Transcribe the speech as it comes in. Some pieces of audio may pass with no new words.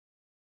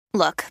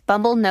Look,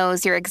 Bumble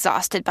knows you're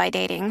exhausted by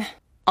dating.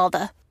 All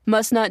the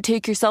must not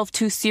take yourself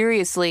too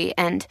seriously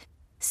and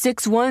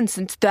 6'1"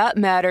 since that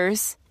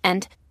matters.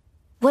 And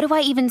what do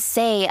I even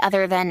say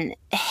other than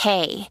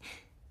hey?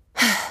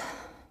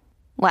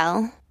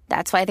 Well,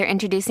 that's why they're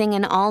introducing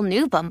an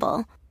all-new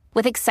Bumble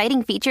with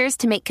exciting features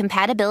to make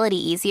compatibility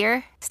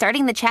easier,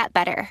 starting the chat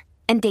better,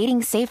 and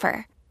dating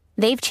safer.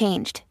 They've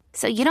changed,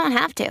 so you don't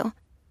have to.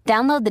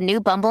 Download the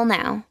new Bumble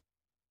now.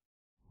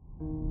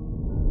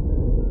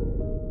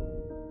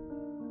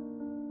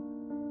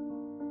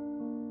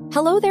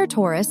 Hello there,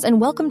 Taurus,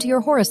 and welcome to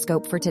your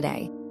horoscope for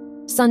today,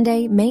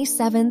 Sunday, May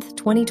 7th,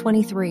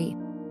 2023.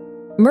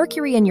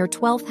 Mercury in your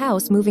 12th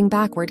house moving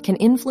backward can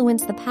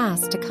influence the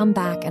past to come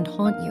back and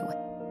haunt you.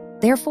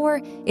 Therefore,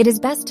 it is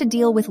best to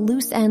deal with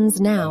loose ends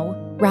now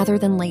rather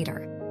than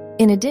later.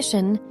 In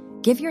addition,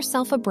 give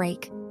yourself a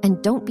break and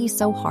don't be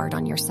so hard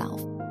on yourself.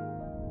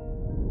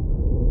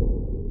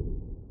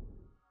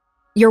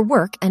 Your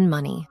work and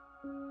money.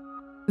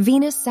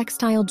 Venus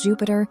sextile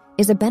Jupiter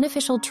is a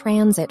beneficial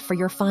transit for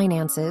your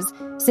finances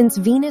since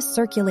Venus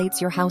circulates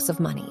your house of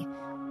money.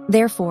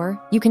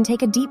 Therefore, you can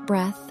take a deep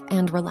breath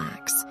and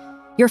relax.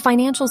 Your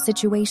financial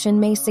situation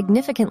may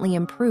significantly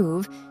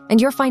improve and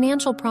your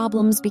financial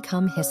problems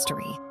become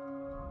history.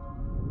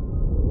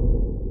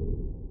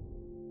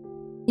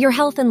 Your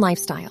health and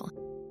lifestyle.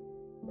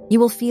 You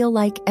will feel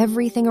like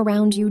everything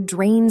around you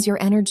drains your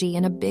energy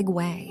in a big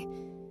way.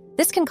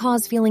 This can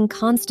cause feeling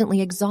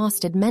constantly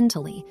exhausted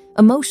mentally,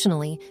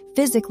 emotionally,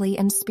 physically,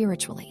 and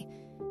spiritually.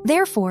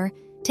 Therefore,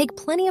 take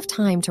plenty of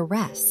time to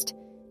rest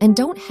and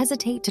don't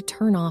hesitate to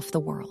turn off the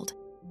world.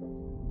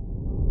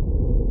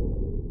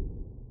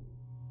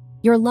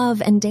 Your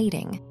love and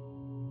dating.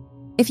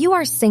 If you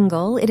are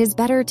single, it is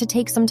better to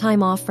take some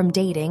time off from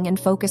dating and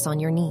focus on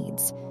your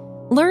needs.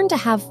 Learn to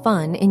have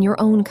fun in your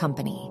own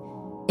company.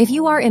 If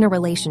you are in a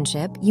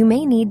relationship, you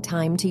may need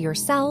time to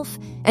yourself,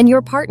 and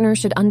your partner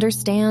should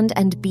understand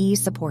and be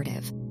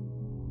supportive.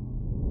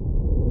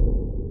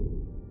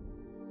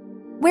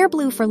 Wear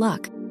blue for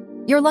luck.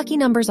 Your lucky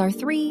numbers are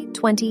 3,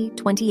 20,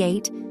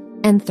 28,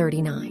 and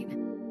 39.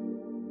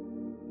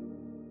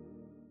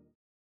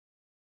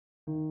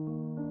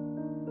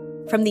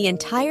 From the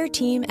entire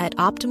team at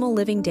Optimal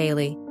Living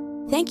Daily,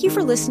 thank you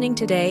for listening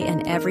today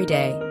and every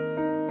day.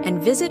 And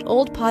visit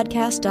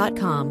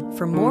oldpodcast.com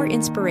for more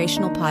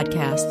inspirational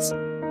podcasts.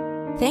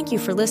 Thank you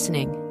for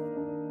listening.